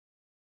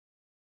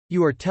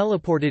You are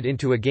teleported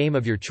into a game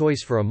of your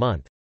choice for a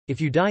month.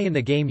 If you die in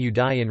the game, you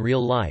die in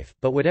real life,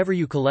 but whatever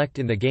you collect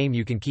in the game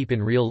you can keep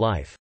in real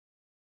life.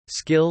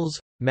 Skills,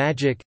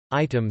 magic,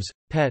 items,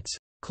 pets,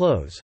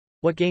 clothes.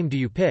 What game do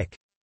you pick?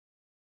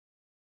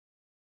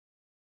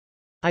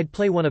 I'd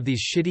play one of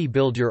these shitty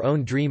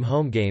build-your-own dream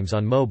home games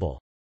on mobile.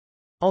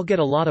 I'll get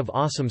a lot of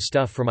awesome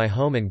stuff for my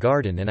home and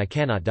garden and I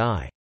cannot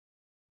die.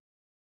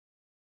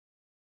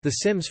 The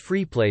Sims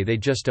Freeplay, they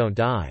just don't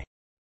die.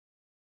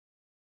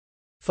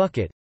 Fuck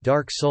it,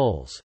 Dark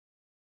Souls.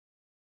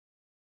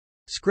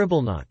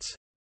 Scribblenauts.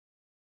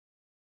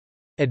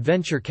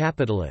 Adventure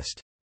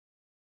Capitalist.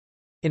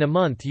 In a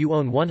month you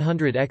own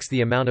 100x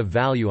the amount of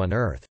value on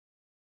Earth.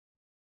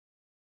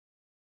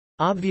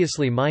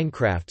 Obviously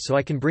Minecraft, so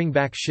I can bring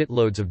back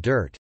shitloads of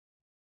dirt.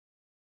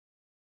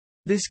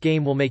 This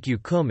game will make you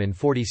cum in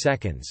 40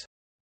 seconds.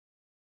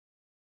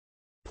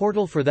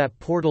 Portal. For that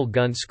portal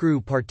gun, screw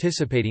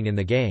participating in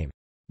the game.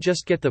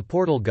 Just get the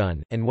portal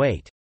gun, and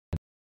wait.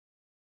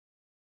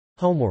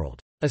 Homeworld.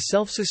 A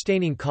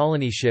self-sustaining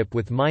colony ship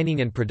with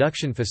mining and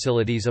production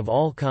facilities of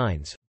all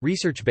kinds,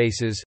 research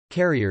bases,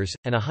 carriers,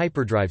 and a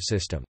hyperdrive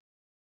system.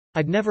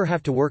 I'd never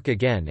have to work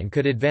again and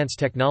could advance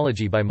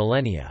technology by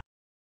millennia.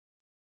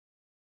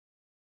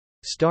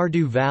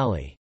 Stardew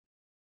Valley.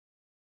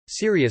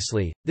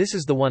 Seriously, this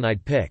is the one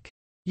I'd pick.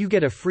 You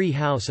get a free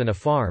house and a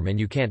farm and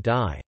you can't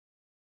die.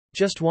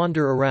 Just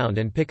wander around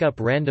and pick up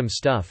random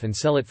stuff and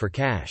sell it for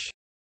cash.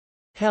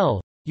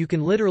 Hell, you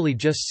can literally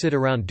just sit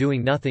around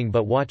doing nothing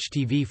but watch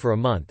TV for a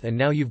month and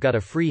now you've got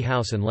a free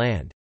house and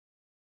land.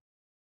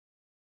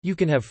 You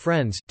can have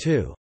friends,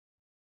 too.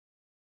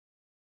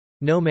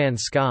 No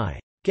Man's Sky.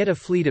 Get a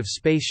fleet of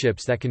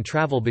spaceships that can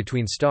travel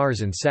between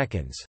stars in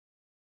seconds.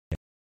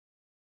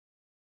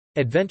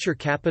 Adventure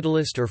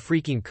Capitalist or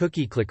freaking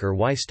Cookie Clicker.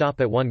 Why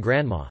stop at one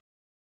grandma?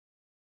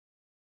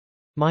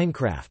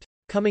 Minecraft.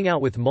 Coming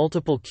out with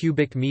multiple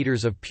cubic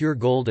meters of pure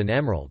gold and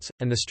emeralds,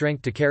 and the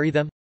strength to carry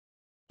them?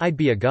 I'd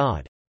be a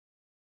god.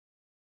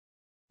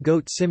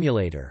 Goat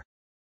Simulator.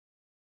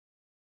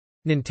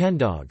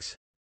 Nintendogs.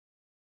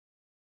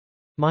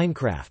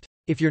 Minecraft.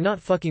 If you're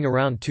not fucking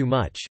around too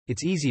much,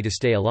 it's easy to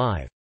stay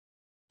alive.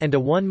 And a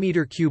 1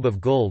 meter cube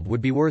of gold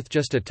would be worth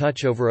just a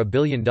touch over $1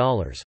 billion,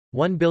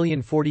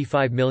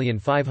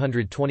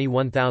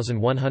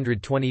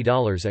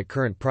 $1,045,521,120 at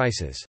current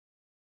prices.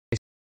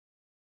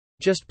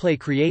 Just play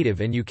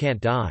creative and you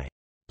can't die.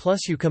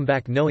 Plus you come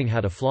back knowing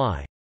how to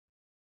fly.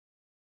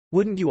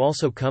 Wouldn't you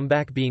also come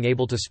back being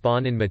able to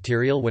spawn in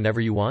material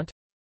whenever you want?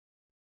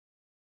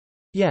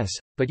 Yes,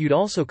 but you'd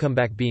also come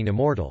back being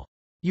immortal.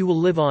 You will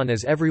live on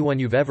as everyone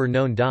you've ever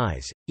known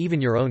dies, even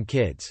your own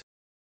kids.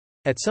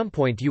 At some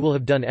point you will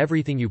have done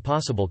everything you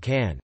possible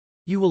can.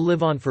 You will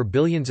live on for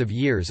billions of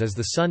years as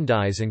the sun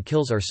dies and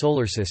kills our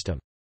solar system.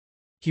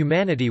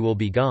 Humanity will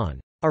be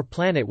gone. Our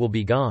planet will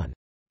be gone.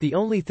 The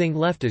only thing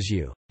left is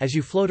you, as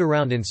you float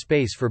around in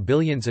space for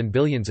billions and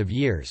billions of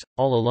years,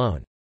 all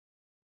alone.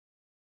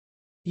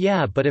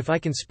 Yeah, but if I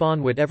can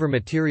spawn whatever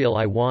material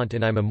I want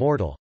and I'm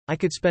immortal, I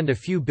could spend a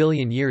few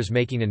billion years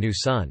making a new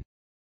sun.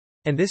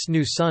 And this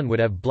new sun would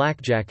have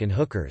blackjack and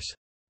hookers.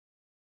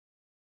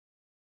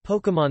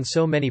 Pokémon.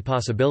 So many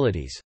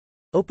possibilities.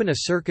 Open a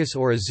circus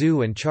or a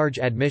zoo and charge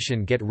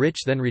admission, get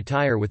rich then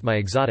retire with my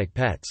exotic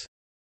pets.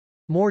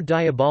 More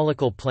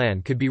diabolical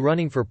plan could be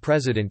running for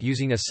president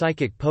using a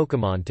psychic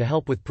Pokémon to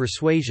help with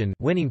persuasion,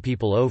 winning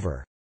people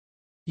over.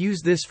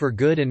 Use this for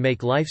good and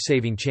make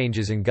life-saving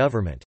changes in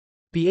government.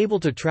 Be able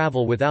to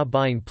travel without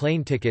buying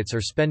plane tickets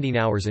or spending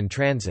hours in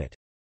transit.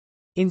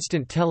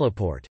 Instant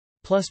teleport.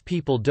 Plus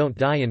people don't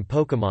die in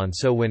Pokémon,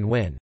 so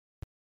win-win.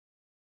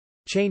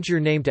 Change your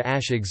name to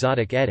Ash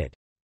Exotic Edit.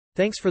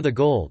 Thanks for the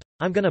gold,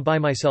 I'm gonna buy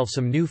myself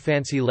some new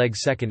fancy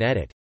legs. Second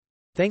edit.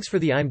 Thanks for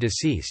the I'm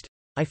deceased.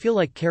 I feel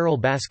like Carol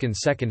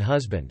Baskin's second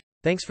husband.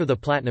 Thanks for the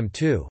platinum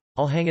too,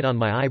 I'll hang it on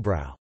my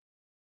eyebrow.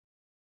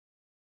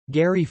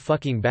 Gary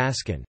fucking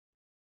Baskin.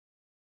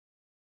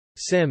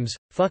 Sims,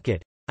 fuck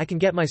it, I can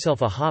get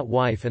myself a hot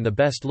wife and the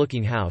best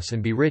looking house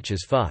and be rich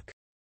as fuck.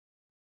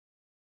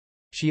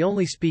 She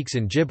only speaks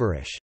in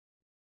gibberish.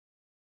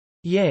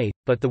 Yay,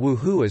 but the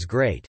woohoo is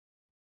great.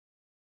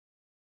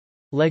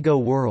 Lego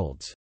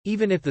Worlds.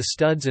 Even if the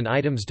studs and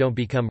items don't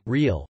become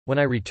real, when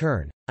I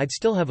return, I'd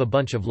still have a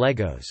bunch of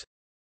Legos.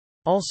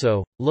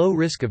 Also, low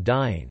risk of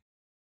dying.